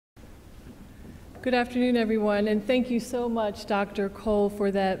Good afternoon, everyone, and thank you so much, Dr. Cole, for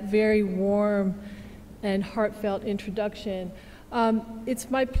that very warm and heartfelt introduction.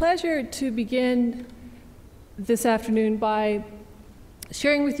 It's my pleasure to begin this afternoon by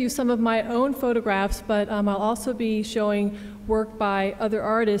sharing with you some of my own photographs, but I'll also be showing work by other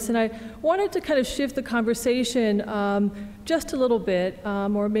artists. And I wanted to kind of shift the conversation just a little bit,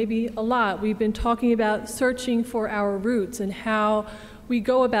 or maybe a lot. We've been talking about searching for our roots and how we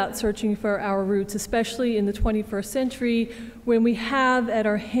go about searching for our roots, especially in the 21st century, when we have at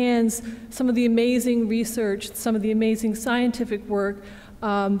our hands some of the amazing research, some of the amazing scientific work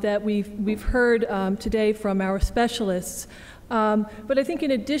that we've heard today from our specialists. But I think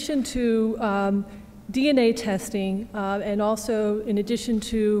in addition to DNA testing, and also in addition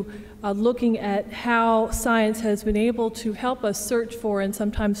to looking at how science has been able to help us search for and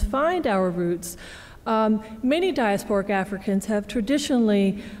sometimes find our roots, many diasporic Africans have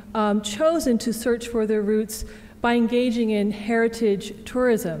traditionally chosen to search for their roots by engaging in heritage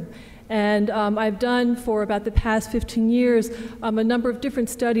tourism. And I've done for about the past 15 years a number of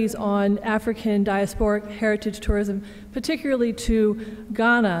different studies on African diasporic heritage tourism, particularly to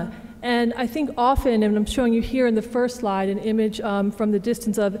Ghana. And I think often, and I'm showing you here in the first slide, an image from the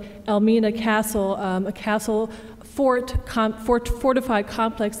distance of Elmina Castle, a castle fortified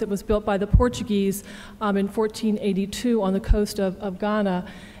complex that was built by the Portuguese in 1482 on the coast of Ghana.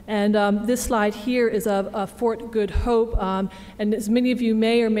 And this slide here is of Fort Good Hope, and as many of you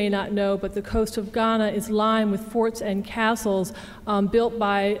may or may not know, but the coast of Ghana is lined with forts and castles built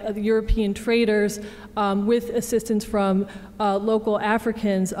by the European traders with assistance from local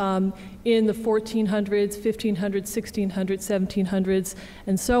Africans in the 1400s, 1500s, 1600s, 1700s,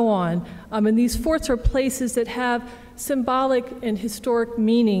 and so on. And these forts are places that have symbolic and historic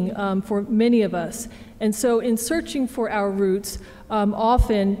meaning for many of us. And so in searching for our roots,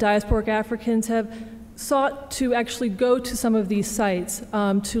 often diasporic Africans have sought to actually go to some of these sites,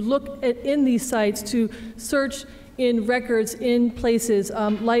 to look in these sites, to search in records in places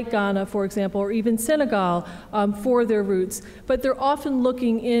like Ghana, for example, or even Senegal for their roots. But they're often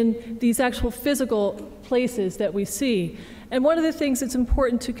looking in these actual physical places that we see. And one of the things that's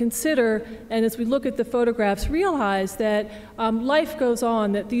important to consider, and as we look at the photographs, realize that life goes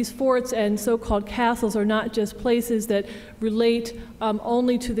on, that these forts and so-called castles are not just places that relate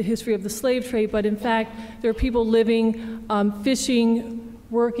only to the history of the slave trade, but in fact, there are people living, fishing,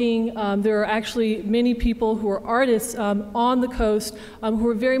 working. There are actually many people who are artists on the coast who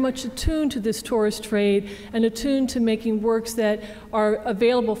are very much attuned to this tourist trade and attuned to making works that are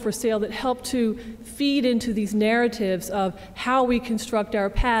available for sale that help to feed into these narratives of how we construct our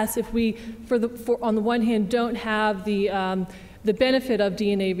past if we, on the one hand, don't have the benefit of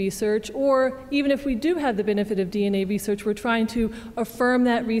DNA research, or even if we do have the benefit of DNA research, we're trying to affirm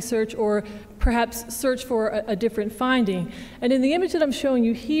that research or perhaps search for a different finding. And in the image that I'm showing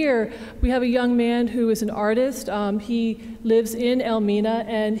you here, we have a young man who is an artist. He lives in Elmina,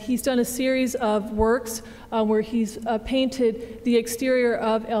 and he's done a series of works where he's painted the exterior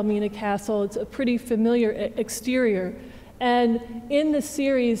of Elmina Castle. It's a pretty familiar exterior. And in the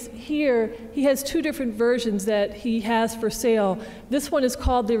series here, he has two different versions that he has for sale. This one is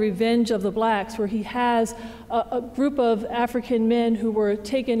called The Revenge of the Blacks, where he has a group of African men who were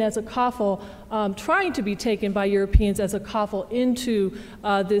taken as a coffle, trying to be taken by Europeans as a coffle into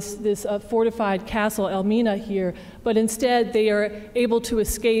this fortified castle, Elmina here, but instead they are able to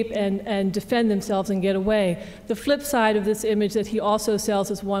escape and defend themselves and get away. The flip side of this image that he also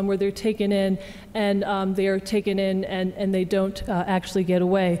sells is one where they're taken in and they don't actually get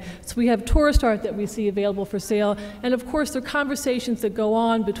away. So we have tourist art that we see available for sale, and of course there are conversations that go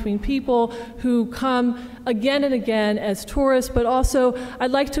on between people who come again and again as tourists, but also I'd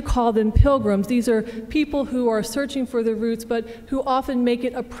like to call them pilgrims. These are people who are searching for their roots, but who often make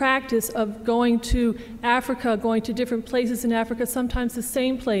it a practice of going to Africa, going to different places in Africa, sometimes the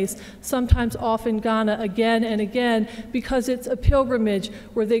same place, sometimes often Ghana again and again, because it's a pilgrimage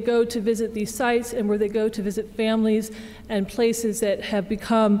where they go to visit these sites and where they go to visit families and places that have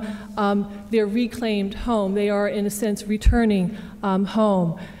become their reclaimed home. They are, in a sense, returning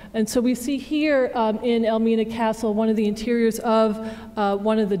home. And so we see here in Elmina Castle one of the interiors of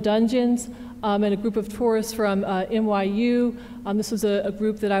one of the dungeons, and a group of tourists from NYU. This was a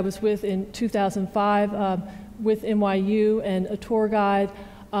group that I was with in 2005 with NYU and a tour guide.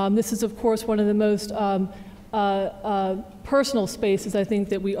 This is, of course, one of the most personal spaces, I think,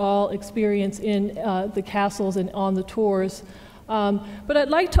 that we all experience in the castles and on the tours. But I'd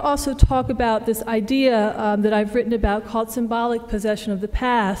like to also talk about this idea that I've written about called symbolic possession of the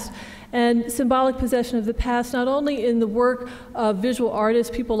past. And symbolic possession of the past, not only in the work of visual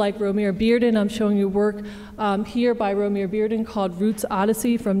artists, people like Romare Bearden. I'm showing you work here by Romare Bearden called Roots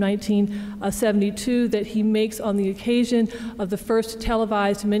Odyssey from 1972 that he makes on the occasion of the first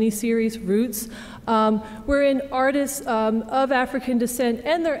televised miniseries, Roots, wherein artists of African descent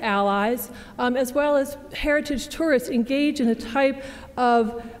and their allies, as well as heritage tourists, engage in a type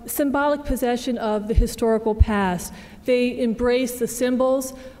of symbolic possession of the historical past. They embrace the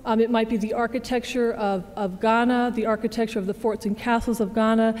symbols. It might be the architecture of Ghana, the architecture of the forts and castles of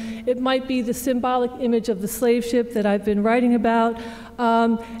Ghana. It might be the symbolic image of the slave ship that I've been writing about.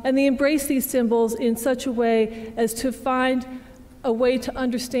 And they embrace these symbols in such a way as to find a way to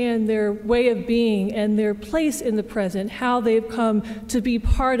understand their way of being and their place in the present, how they've come to be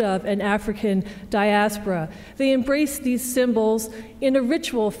part of an African diaspora. They embrace these symbols in a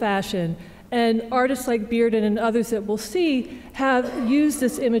ritual fashion. And artists like Bearden and others that we'll see have used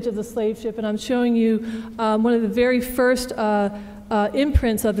this image of the slave ship. And I'm showing you one of the very first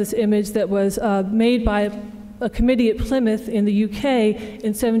imprints of this image that was made by a committee at Plymouth in the UK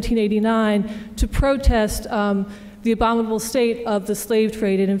in 1789 to protest the abominable state of the slave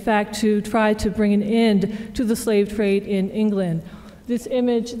trade, and in fact to try to bring an end to the slave trade in England. This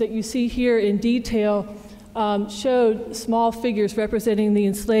image that you see here in detail showed small figures representing the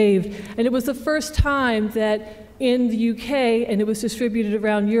enslaved, and it was the first time that in the UK, and it was distributed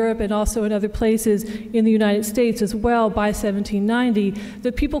around Europe and also in other places in the United States as well by 1790,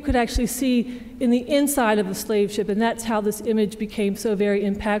 that people could actually see in the inside of the slave ship, and that's how this image became so very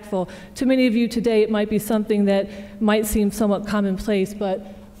impactful. To many of you today, it might be something that might seem somewhat commonplace, but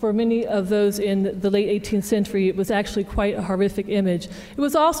for many of those in the late 18th century, it was actually quite a horrific image. It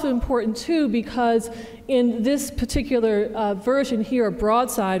was also important, too, because in this particular version here, a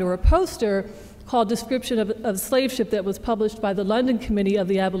broadside or a poster called Description of Slave Ship that was published by the London Committee of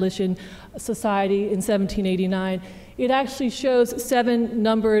the Abolition Society in 1789, it actually shows 7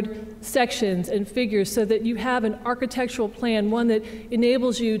 numbered sections and figures so that you have an architectural plan, one that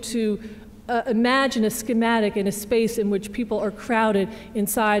enables you to imagine a schematic in a space in which people are crowded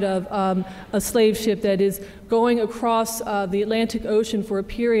inside of a slave ship that is going across the Atlantic Ocean for a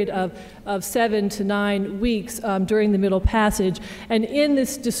period of 7 to 9 weeks during the Middle Passage. And in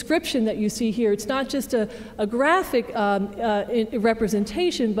this description that you see here, it's not just a graphic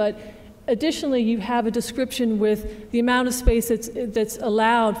representation, but additionally, you have a description with the amount of space that's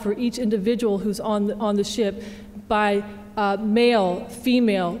allowed for each individual who's on the ship by male,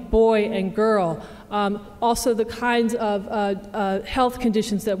 female, boy, and girl. Also the kinds of health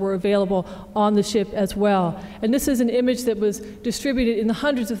conditions that were available on the ship as well. And this is an image that was distributed in the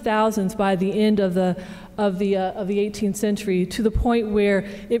hundreds of thousands by the end of the 18th century, to the point where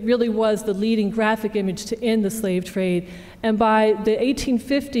it really was the leading graphic image to end the slave trade. And by the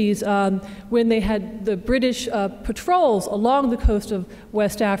 1850s, when they had the British patrols along the coast of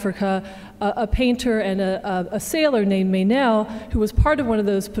West Africa, a painter and a sailor named Meynell, who was part of one of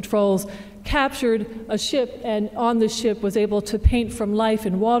those patrols, captured a ship, and on the ship was able to paint from life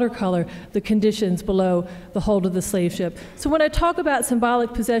in watercolor the conditions below the hold of the slave ship. So when I talk about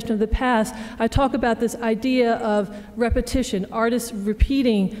symbolic possession of the past, I talk about this idea of repetition, artists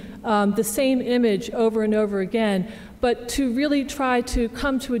repeating the same image over and over again, but to really try to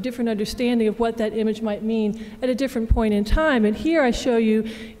come to a different understanding of what that image might mean at a different point in time. And here I show you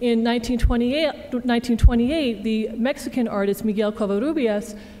in 1928, the Mexican artist Miguel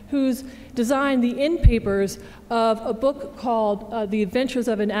Covarrubias, who's designed the end papers of a book called The Adventures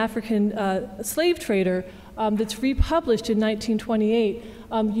of an African Slave Trader that's republished in 1928,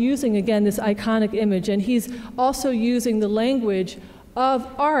 using, again, this iconic image. And he's also using the language of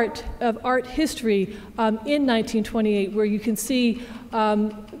art history in 1928, where you can see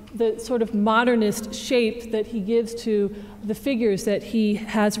the sort of modernist shape that he gives to the figures that he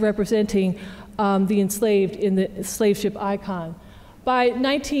has representing the enslaved in the slave ship icon. By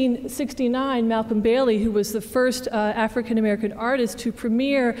 1969, Malcolm Bailey, who was the first African-American artist to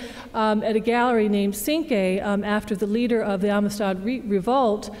premiere at a gallery named Cinque after the leader of the Amistad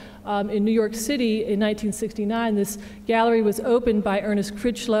Revolt in New York City in 1969, this gallery was opened by Ernest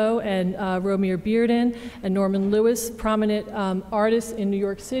Critchlow and Romare Bearden and Norman Lewis, prominent artists in New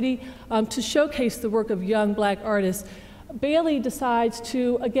York City, to showcase the work of young black artists. Bailey decides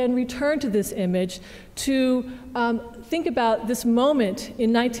to, again, return to this image to think about this moment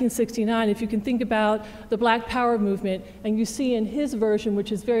in 1969. If you can think about the Black Power movement, and you see in his version,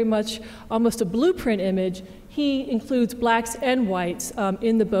 which is very much almost a blueprint image, he includes blacks and whites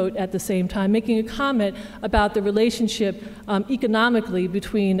in the boat at the same time, making a comment about the relationship economically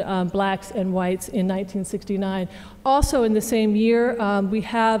between blacks and whites in 1969. Also in the same year, we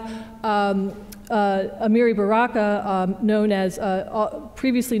have Amiri Baraka,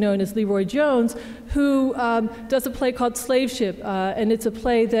 previously known as Leroy Jones, who does a play called Slave Ship, and it's a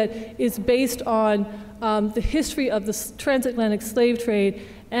play that is based on the history of the transatlantic slave trade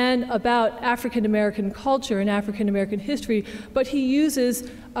and about African American culture and African American history, but he uses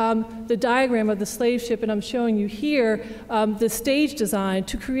the diagram of the slave ship, and I'm showing you here the stage design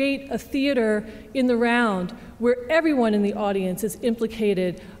to create a theater in the round where everyone in the audience is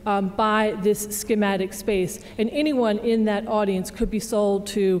implicated by this schematic space, and anyone in that audience could be sold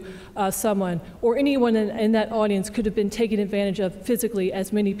to someone, or anyone in that audience could have been taken advantage of physically,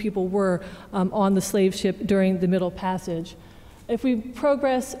 as many people were on the slave ship during the Middle Passage. If we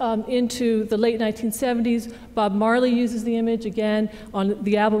progress into the late 1970s, Bob Marley uses the image again on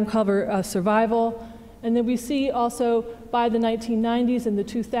the album cover Survival. And then we see also by the 1990s and the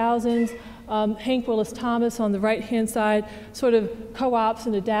 2000s, Hank Willis Thomas on the right-hand side sort of co-ops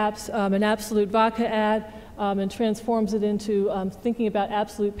and adapts an Absolute Vodka ad and transforms it into thinking about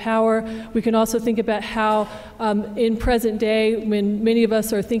absolute power. We can also think about how in present day, when many of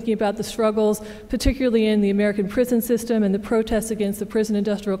us are thinking about the struggles, particularly in the American prison system and the protests against the prison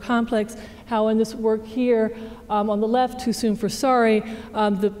industrial complex, how in this work here on the left, Too Soon for Sorry,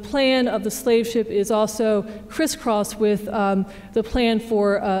 the plan of the slave ship is also crisscrossed with the plan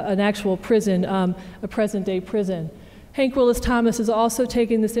for an actual prison, a present day prison. Hank Willis Thomas has also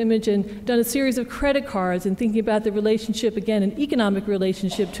taken this image and done a series of credit cards and thinking about the relationship, again, an economic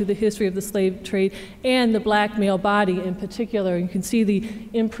relationship to the history of the slave trade and the black male body in particular. You can see the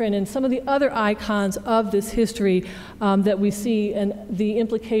imprint and some of the other icons of this history that we see, and the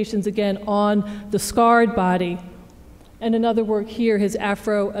implications, again, on the scarred body. And another work here, his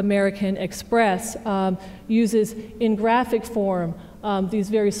Afro-American Express, uses in graphic form these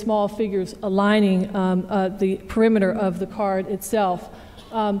very small figures aligning the perimeter of the card itself.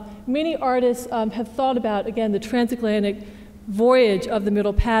 Many artists have thought about, again, the transatlantic voyage of the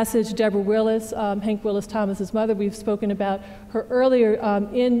Middle Passage. Deborah Willis, Hank Willis Thomas's mother, we've spoken about her earlier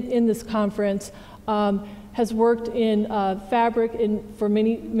in this conference, has worked in fabric for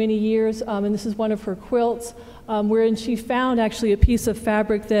many years, and this is one of her quilts, wherein she found actually a piece of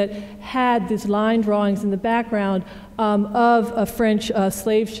fabric that had these line drawings in the background of a French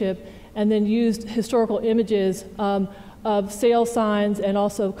slave ship, and then used historical images of sail signs and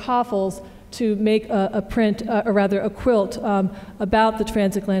also coffles to make a print, or rather a quilt, about the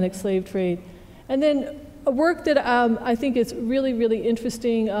transatlantic slave trade. And then a work that I think is really, really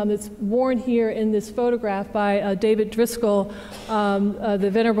interesting, it's worn here in this photograph by David Driscoll, the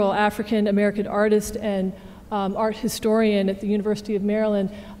venerable African-American artist and art historian at the University of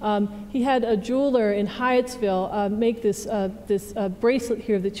Maryland. He had a jeweler in Hyattsville make this bracelet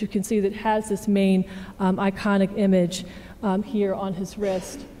here that you can see that has this main iconic image here on his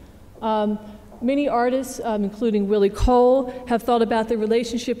wrist. Many artists, including Willie Cole, have thought about the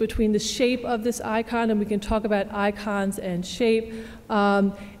relationship between the shape of this icon, and we can talk about icons and shape,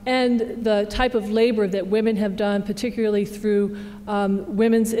 and the type of labor that women have done, particularly through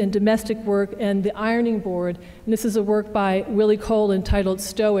women's and domestic work and the ironing board. And this is a work by Willie Cole entitled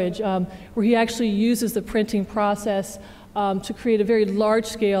Stowage, where he actually uses the printing process to create a very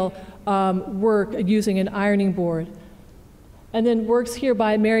large-scale work using an ironing board. And then works here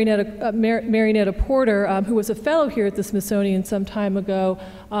by Marianetta Porter, who was a fellow here at the Smithsonian some time ago,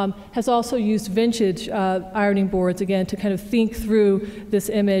 has also used vintage ironing boards, again, to kind of think through this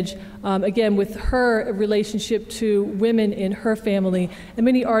image, again, with her relationship to women in her family. And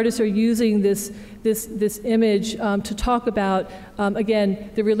many artists are using this image to talk about, again,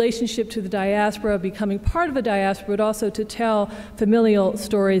 the relationship to the diaspora, becoming part of the diaspora, but also to tell familial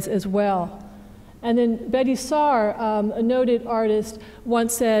stories as well. And then Betty Saar, a noted artist,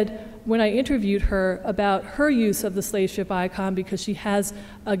 once said, when I interviewed her about her use of the slave ship icon, because she has,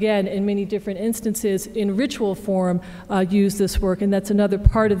 again, in many different instances, in ritual form, used this work, and that's another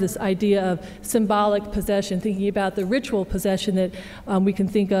part of this idea of symbolic possession, thinking about the ritual possession that we can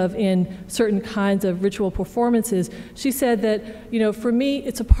think of in certain kinds of ritual performances. She said that, you know, for me,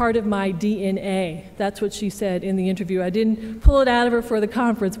 it's a part of my DNA. That's what she said in the interview. I didn't pull it out of her for the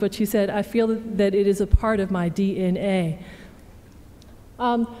conference, but she said, I feel that it is a part of my DNA.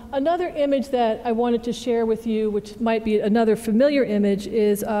 Another image that I wanted to share with you, which might be another familiar image,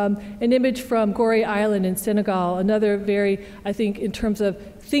 is an image from Gorée Island in Senegal. Another very, I think, in terms of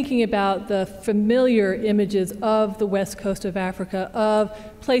thinking about the familiar images of the west coast of Africa, of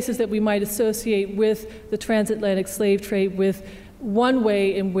places that we might associate with the transatlantic slave trade, with one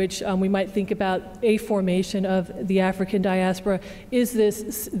way in which we might think about a formation of the African diaspora is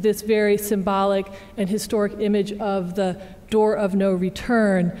this very symbolic and historic image of the door of no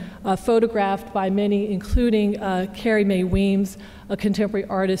return, photographed by many, including Carrie Mae Weems, a contemporary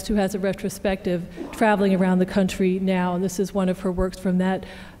artist who has a retrospective traveling around the country now. And this is one of her works from that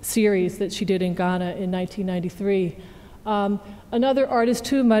series that she did in Ghana in 1993. Another artist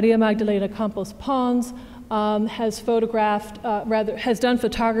too, Maria Magdalena Campos Pons, has photographed, has done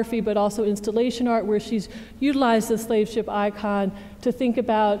photography, but also installation art, where she's utilized the slave ship icon to think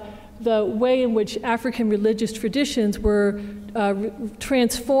about the way in which African religious traditions were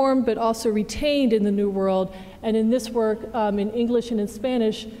transformed, but also retained in the New World. And in this work, in English and in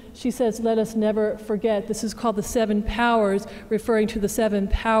Spanish, she says, "Let us never forget." This is called the Seven Powers, referring to the seven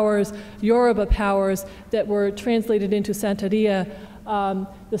powers, Yoruba powers, that were translated into Santeria.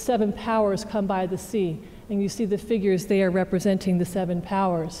 The seven powers come by the sea. And you see the figures there representing the seven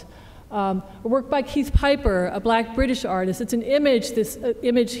powers. A work by Keith Piper, a black British artist. It's an image, this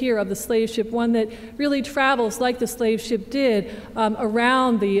image here of the slave ship, one that really travels like the slave ship did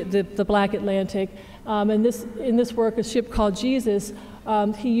around the Black Atlantic. And in this work, a ship called Jesus,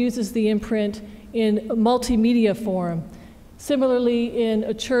 he uses the imprint in multimedia form. Similarly, in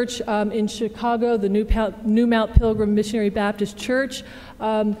a church in Chicago, the New Mount Pilgrim Missionary Baptist Church,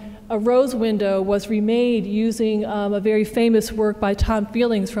 a rose window was remade using a very famous work by Tom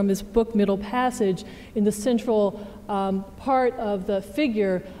Feelings from his book Middle Passage. In the central part of the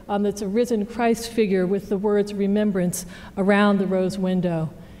figure, that's a risen Christ figure with the words remembrance around the rose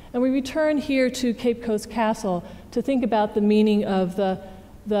window. And we return here to Cape Coast Castle to think about the meaning of the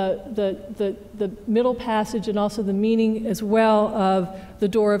Middle Passage, and also the meaning as well of the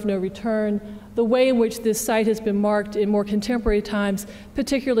door of no return, the way in which this site has been marked in more contemporary times,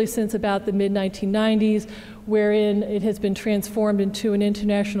 particularly since about the mid-1990s, wherein it has been transformed into an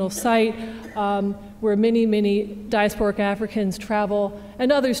international site where many, many diasporic Africans travel,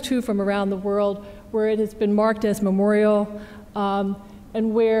 and others too from around the world, where it has been marked as memorial,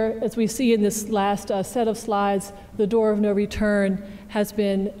 and where, as we see in this last set of slides, the door of no return has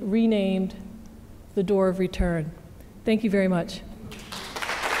been renamed the door of return. Thank you very much.